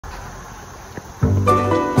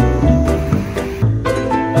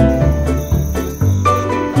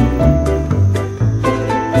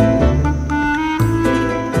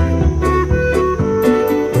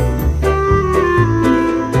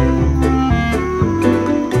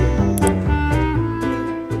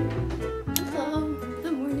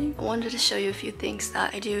show you a few things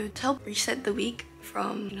that I do to help reset the week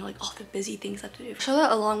from, you know, like all the busy things I have to do. Show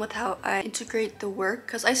that along with how I integrate the work,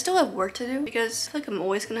 because I still have work to do, because I feel like I'm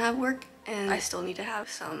always gonna have work and I still need to have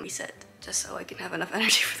some reset just so I can have enough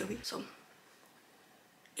energy for the week. So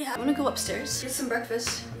yeah, I'm gonna go upstairs, get some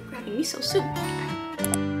breakfast, grabbing miso soup. I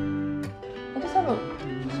just have a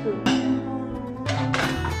spoon.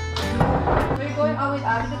 Are you going always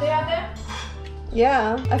out today out there?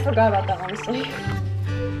 Yeah, I forgot about that honestly.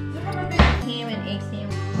 Ham and egg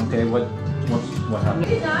sandwich. Okay, what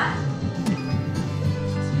happened? Is that?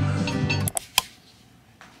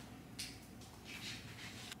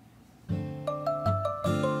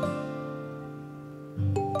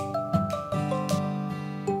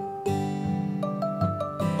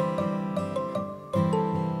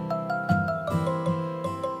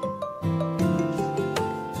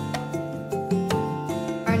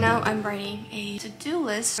 Now I'm writing a to-do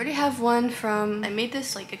list. I already have one from, I made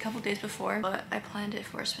this like a couple days before, but I planned it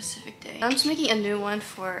for a specific day. I'm just making a new one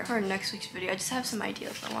for next week's video. I just have some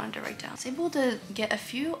ideas I wanted to write down. I was able to get a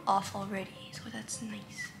few off already, so that's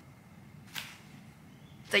nice.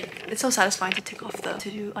 Like, it's so satisfying to tick off the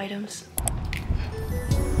to-do items.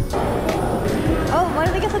 Oh, why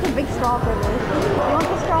did they get such a big straw for this? You want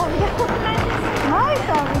the straw? Nice,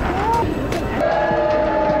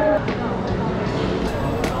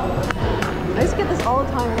 I used to get this all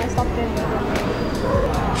the time and I stopped getting it.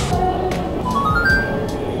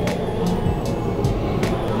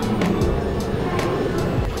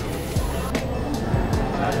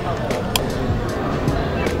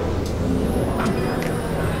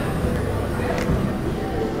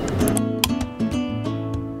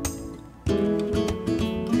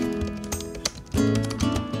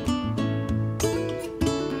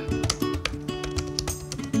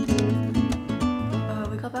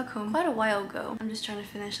 Quite a while ago. I'm just trying to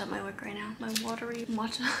finish up my work right now. My watery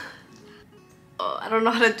matcha. Oh, I don't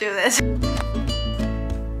know how to do this.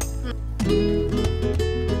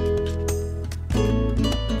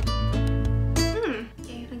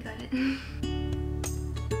 Okay, I got it.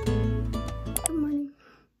 Good morning.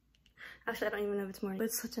 Actually, I don't even know if it's morning, but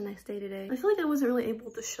it's such a nice day today. I feel like I wasn't really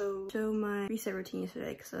able to show my reset routine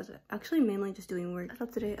yesterday because I was actually mainly just doing work. I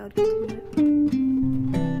thought today I would get to do it.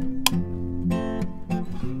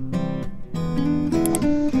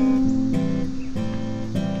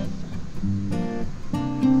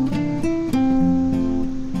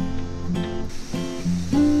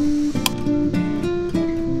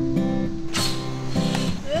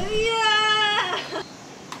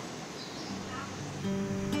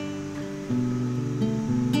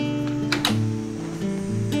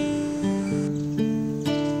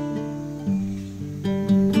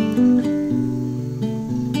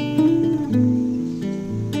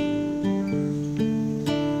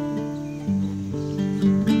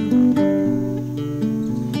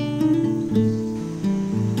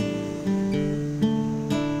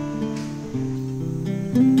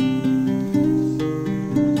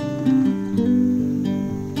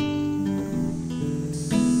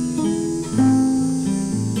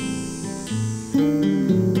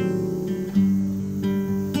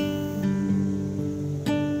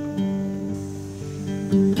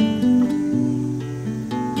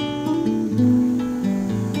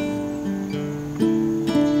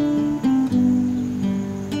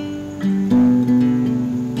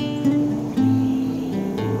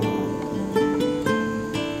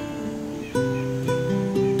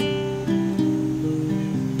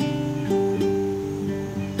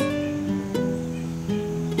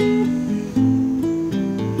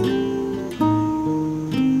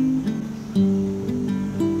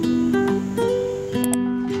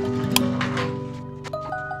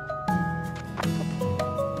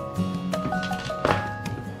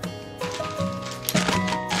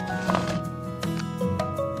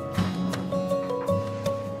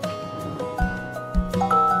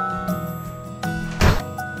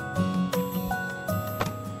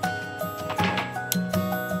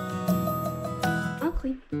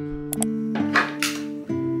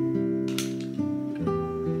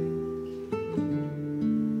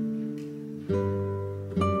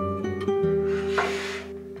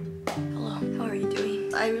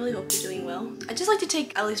 I just like to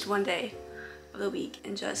take at least one day of the week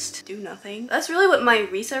and just do nothing. That's really what my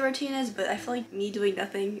reset routine is, but I feel like me doing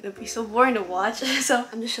nothing would be so boring to watch. So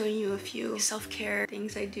I'm just showing you a few self-care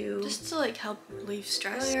things I do just to like help relieve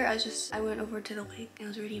stress. Earlier I went over to the lake and I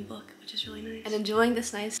was reading a book, which is really nice, and enjoying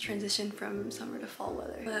this nice transition from summer to fall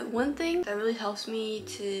weather. But one thing that really helps me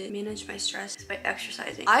to manage my stress is by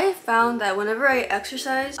exercising. I found that whenever I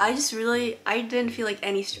exercise, I didn't feel like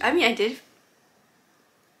any stress. I mean, I did.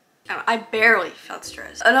 I barely felt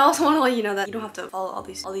stressed. And I also want to let you know that you don't have to follow all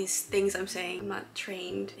these things I'm saying. I'm not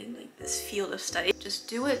trained in like this field of study. Just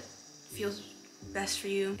do what feels best for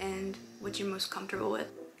you and what you're most comfortable with.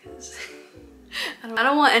 Because I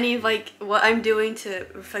don't want any of like what I'm doing to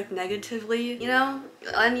reflect negatively, you know,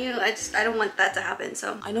 on you. I don't want that to happen.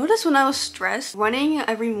 So I noticed when I was stressed, running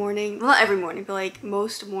every morning, well, not every morning, but like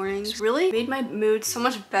most mornings, really made my mood so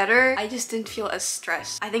much better. I just didn't feel as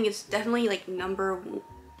stressed. I think it's definitely like number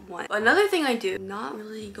one. Another thing I do, not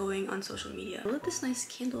really going on social media. Look at this nice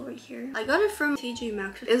candle right here. I got it from TJ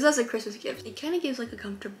Maxx. It was as a Christmas gift. It kind of gives like a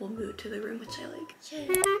comfortable mood to the room, which I like. Yay.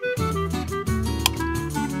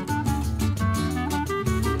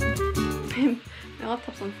 My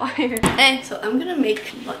laptop's on fire. Hey, so I'm gonna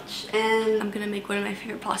make lunch and I'm gonna make one of my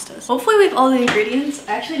favorite pastas. Hopefully we have all the ingredients.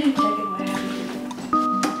 I actually didn't check if I have it.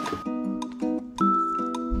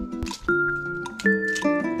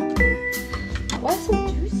 Why is it so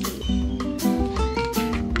juicy?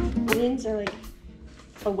 Onions are like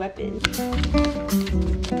a weapon.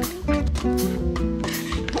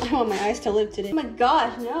 I want my eyes to live today. Oh my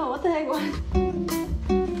gosh, no, what the heck was?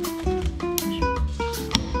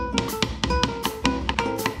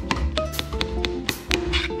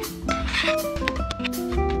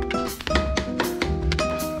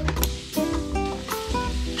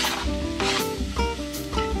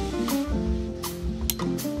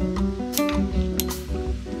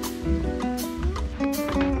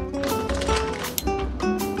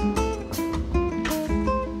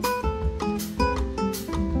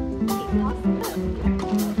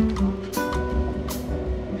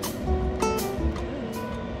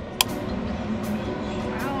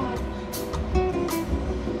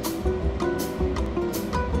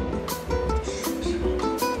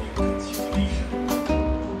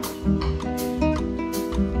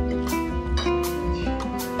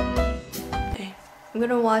 I'm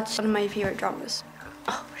gonna watch one of my favorite dramas.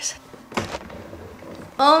 Oh, where's it?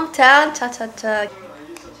 Hometown ta-ta-ta.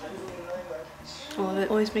 I love it.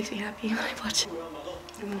 Always makes me happy when I watch it.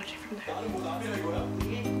 I'm watching from there. I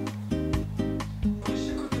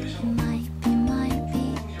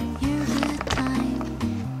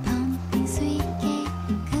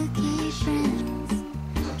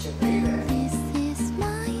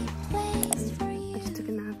just took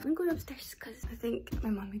a nap. I'm going upstairs because I think my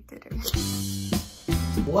mom made dinner.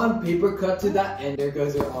 One paper cut to that and there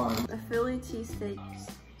goes your arm. A Philly cheesesteak.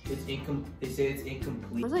 They say it's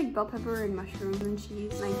incomplete. It was like bell pepper and mushroom and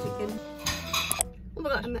cheese and chicken. Oh my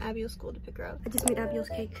god, I'm at Abigail's school to pick her up. I just made Abigail's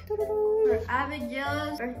cake. For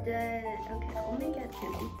Abigail's birthday. Okay, I'll make it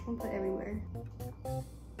candy. I'll put it everywhere.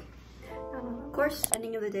 Of course,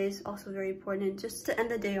 ending of the day is also very important. Just to end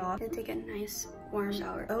the day off and take a nice warm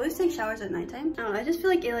shower. I always take showers at nighttime. I don't know, I just feel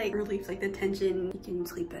like it like relieves like the tension. You can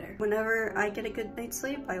sleep better. Whenever I get a good night's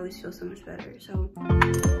sleep, I always feel so much better. So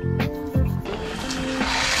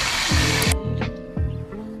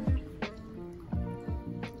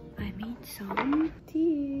I made some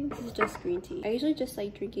tea. This is just green tea. I usually just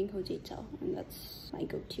like drinking hojito, and that's my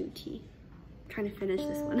go-to tea. I'm trying to finish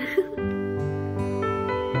this one.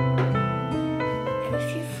 A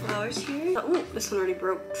few flowers here. Oh, this one already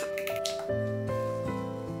broke.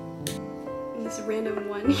 And this random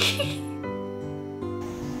one.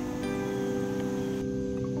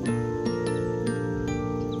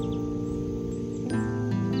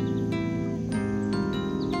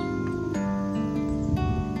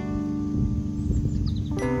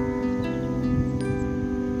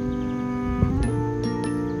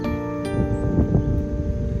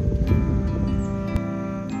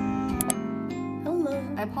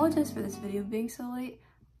 I apologize for this video being so late.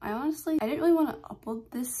 I didn't really want to upload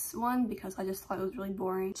this one because I just thought it was really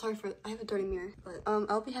boring. Sorry for, I have a dirty mirror, but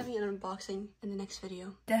I'll be having an unboxing in the next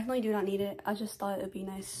video. Definitely do not need it. I just thought it would be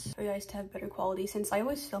nice for you guys to have better quality since I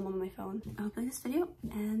always film on my phone. I hope you like this video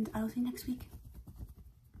and I will see you next week.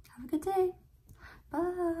 Have a good day.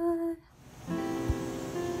 Bye.